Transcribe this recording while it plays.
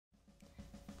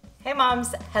Hey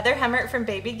moms, Heather Hemmert from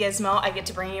Baby Gizmo. I get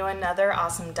to bring you another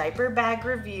awesome diaper bag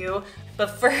review.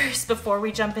 But first, before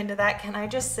we jump into that, can I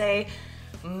just say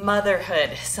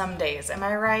motherhood some days, am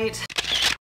I right?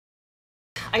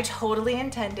 I totally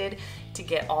intended to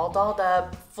get all dolled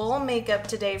up, full makeup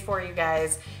today for you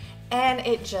guys, and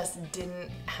it just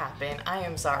didn't happen. I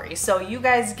am sorry. So you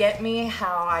guys get me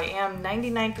how I am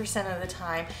 99% of the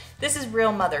time. This is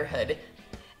real motherhood.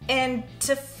 And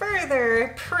to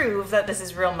further prove that this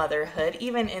is real motherhood,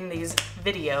 even in these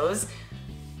videos,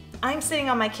 I'm sitting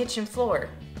on my kitchen floor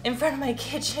in front of my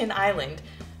kitchen island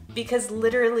because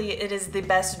literally it is the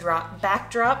best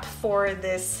backdrop for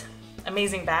this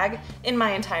amazing bag in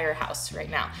my entire house right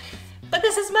now. But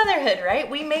this is motherhood, right?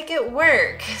 We make it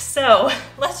work. So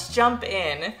let's jump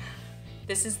in.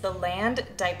 This is the Land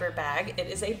diaper bag. It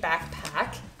is a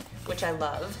backpack, which I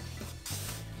love.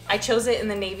 I chose it in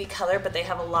the navy color, but they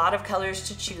have a lot of colors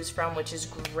to choose from, which is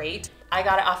great. I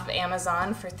got it off of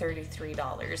Amazon for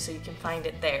 $33, so you can find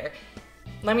it there.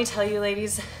 Let me tell you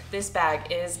ladies, this bag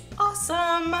is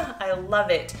awesome. I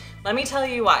love it. Let me tell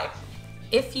you why.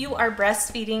 If you are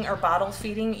breastfeeding or bottle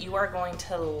feeding, you are going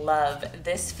to love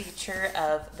this feature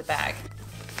of the bag.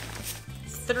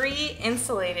 3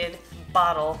 insulated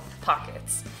bottle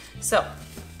pockets. So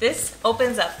this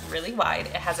opens up really wide.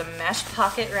 It has a mesh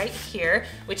pocket right here,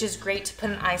 which is great to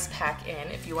put an ice pack in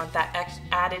if you want that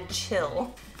added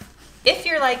chill. If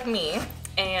you're like me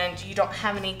and you don't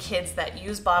have any kids that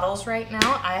use bottles right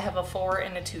now, I have a 4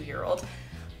 and a 2-year-old.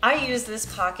 I use this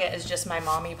pocket as just my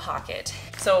mommy pocket.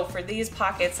 So for these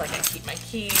pockets, like I keep my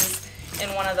keys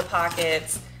in one of the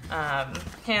pockets,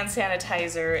 hand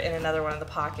sanitizer in another one of the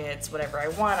pockets, whatever I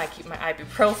want. I keep my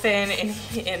ibuprofen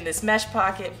in this mesh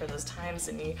pocket for those times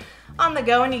when you're on the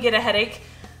go and you get a headache.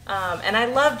 And I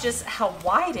love just how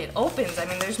wide it opens. I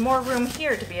mean, there's more room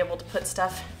here to be able to put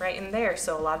stuff right in there.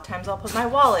 So a lot of times I'll put my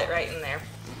wallet right in there.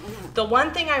 The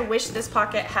one thing I wish this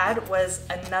pocket had was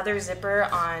another zipper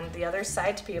on the other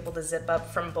side to be able to zip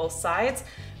up from both sides,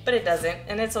 but it doesn't,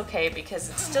 and it's okay because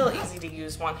it's still easy to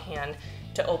use one hand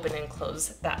to open and close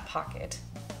that pocket.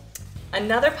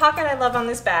 Another pocket I love on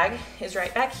this bag is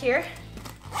right back here.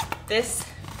 This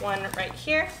one right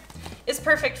here is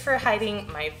perfect for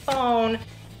hiding my phone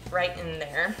right in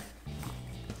there.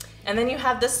 And then you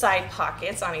have the side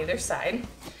pockets on either side.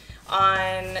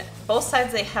 On both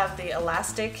sides they have the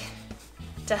elastic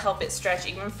to help it stretch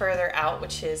even further out,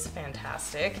 which is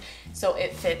fantastic. So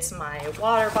it fits my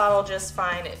water bottle just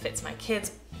fine. It fits my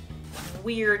kids'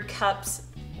 weird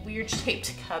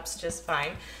shaped cups just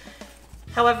fine.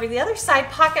 However, the other side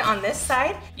pocket on this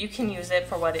side, you can use it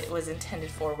for what it was intended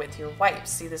for with your wipes.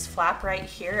 See this flap right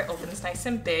here? It opens nice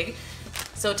and big.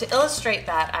 So to illustrate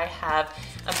that, I have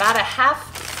about a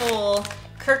half full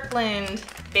Kirkland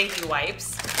baby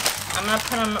wipes. I'm gonna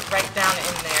put them right down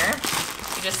in there.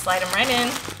 You just slide them right in.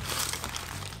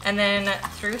 And then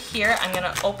through here, I'm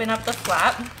gonna open up the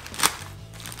flap.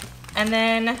 And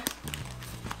then,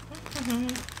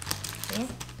 see?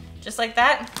 Just like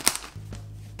that.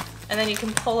 And then you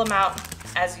can pull them out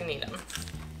as you need them.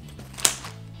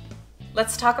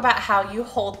 Let's talk about how you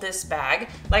hold this bag.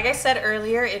 Like I said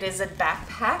earlier, it is a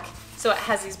backpack, so it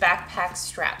has these backpack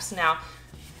straps. Now,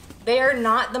 they are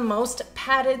not the most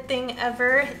padded thing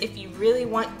ever. If you really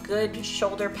want good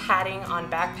shoulder padding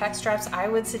on backpack straps, I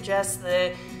would suggest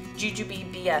the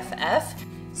Jujube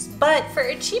BFF. But for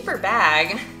a cheaper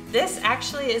bag, this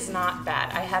actually is not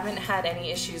bad. I haven't had any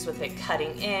issues with it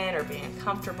cutting in or being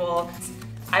uncomfortable.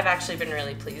 I've actually been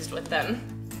really pleased with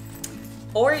them.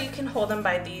 Or you can hold them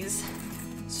by these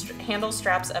handle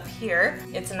straps up here.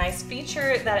 It's a nice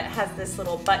feature that it has this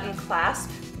little button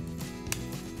clasp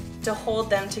to hold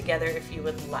them together if you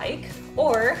would like.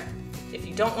 Or if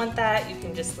you don't want that, you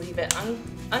can just leave it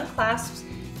unclasped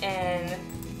and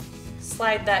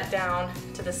slide that down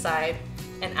to the side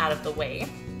and out of the way.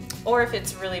 Or if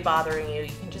it's really bothering you,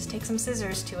 you can just take some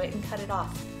scissors to it and cut it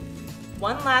off.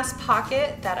 One last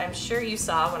pocket that I'm sure you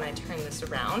saw when I turned this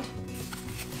around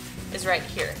is right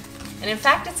here. And in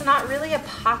fact, it's not really a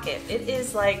pocket. It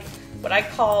is like what I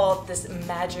call this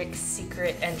magic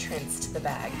secret entrance to the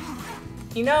bag.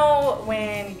 You know,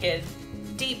 when you get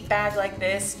a deep bag like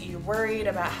this, you're worried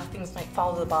about how things might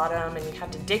fall to the bottom and you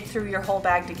have to dig through your whole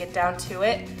bag to get down to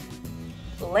it.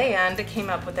 Land came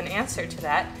up with an answer to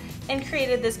that and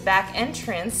created this back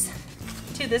entrance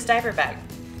to this diaper bag.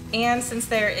 And since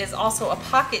there is also a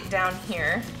pocket down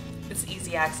here, it's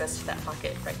easy access to that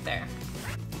pocket right there.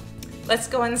 Let's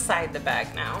go inside the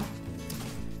bag now.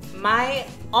 My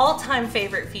all-time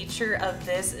favorite feature of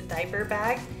this diaper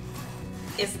bag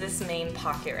is this main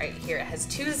pocket right here. It has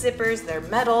 2 zippers, they're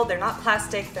metal, they're not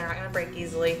plastic, they're not gonna break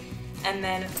easily, and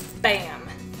then bam,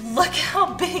 look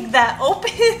how big that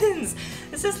opens.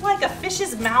 This is like a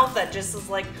fish's mouth that just is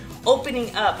like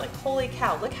opening up. Like, holy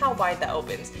cow, look how wide that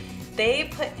opens. They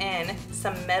put in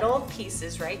some metal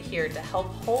pieces right here to help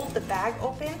hold the bag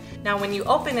open. Now, when you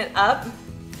open it up,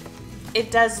 it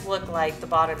does look like the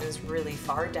bottom is really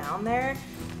far down there,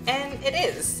 and it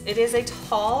is. It is a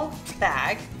tall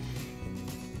bag,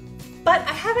 but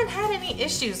I haven't had any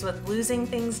issues with losing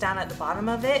things down at the bottom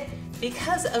of it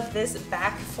because of this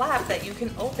back flap that you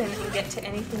can open and get to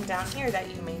anything down here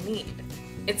that you may need.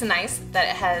 It's nice that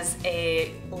it has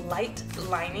a light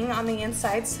lining on the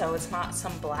inside, so it's not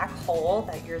some black hole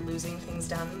that you're losing things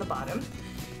down in the bottom.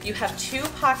 You have 2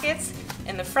 pockets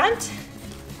in the front,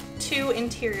 2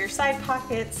 interior side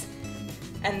pockets,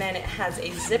 and then it has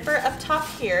a zipper up top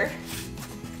here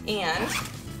and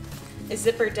a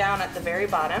zipper down at the very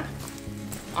bottom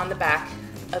on the back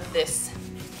of this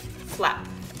flap.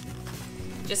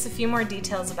 Just a few more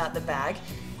details about the bag.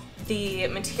 The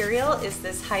material is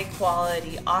this high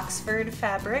quality Oxford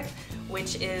fabric,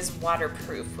 which is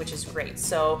waterproof, which is great.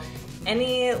 So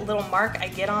any little mark I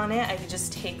get on it, I can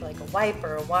just take like a wipe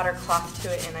or a water cloth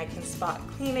to it and I can spot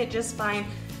clean it just fine.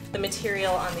 The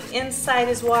material on the inside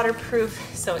is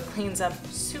waterproof, so it cleans up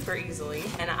super easily.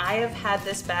 And I have had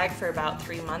this bag for about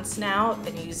 3 months now,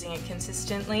 been using it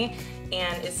consistently,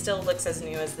 and it still looks as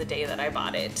new as the day that I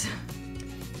bought it.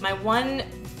 My one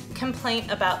complaint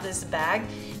about this bag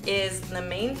is the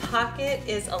main pocket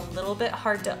is a little bit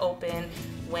hard to open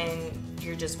when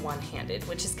you're just one-handed,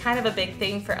 which is kind of a big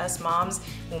thing for us moms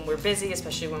when we're busy,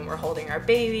 especially when we're holding our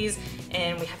babies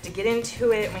and we have to get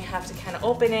into it and we have to kind of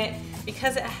open it.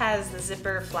 Because it has the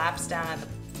zipper flaps down at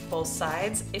both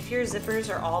sides, if your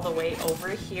zippers are all the way over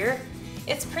here,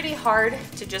 it's pretty hard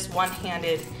to just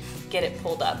one-handed get it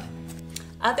pulled up.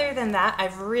 Other than that,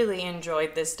 I've really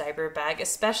enjoyed this diaper bag,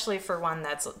 especially for one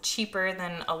that's cheaper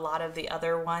than a lot of the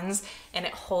other ones, and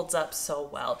it holds up so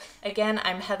well. Again,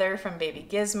 I'm Heather from Baby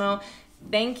Gizmo.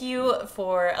 Thank you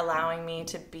for allowing me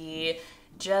to be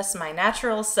just my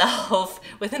natural self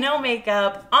with no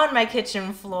makeup on my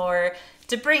kitchen floor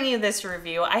to bring you this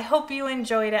review. I hope you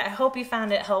enjoyed it. I hope you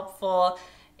found it helpful.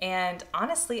 And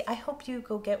honestly, I hope you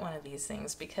go get one of these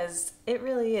things because it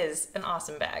really is an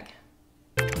awesome bag.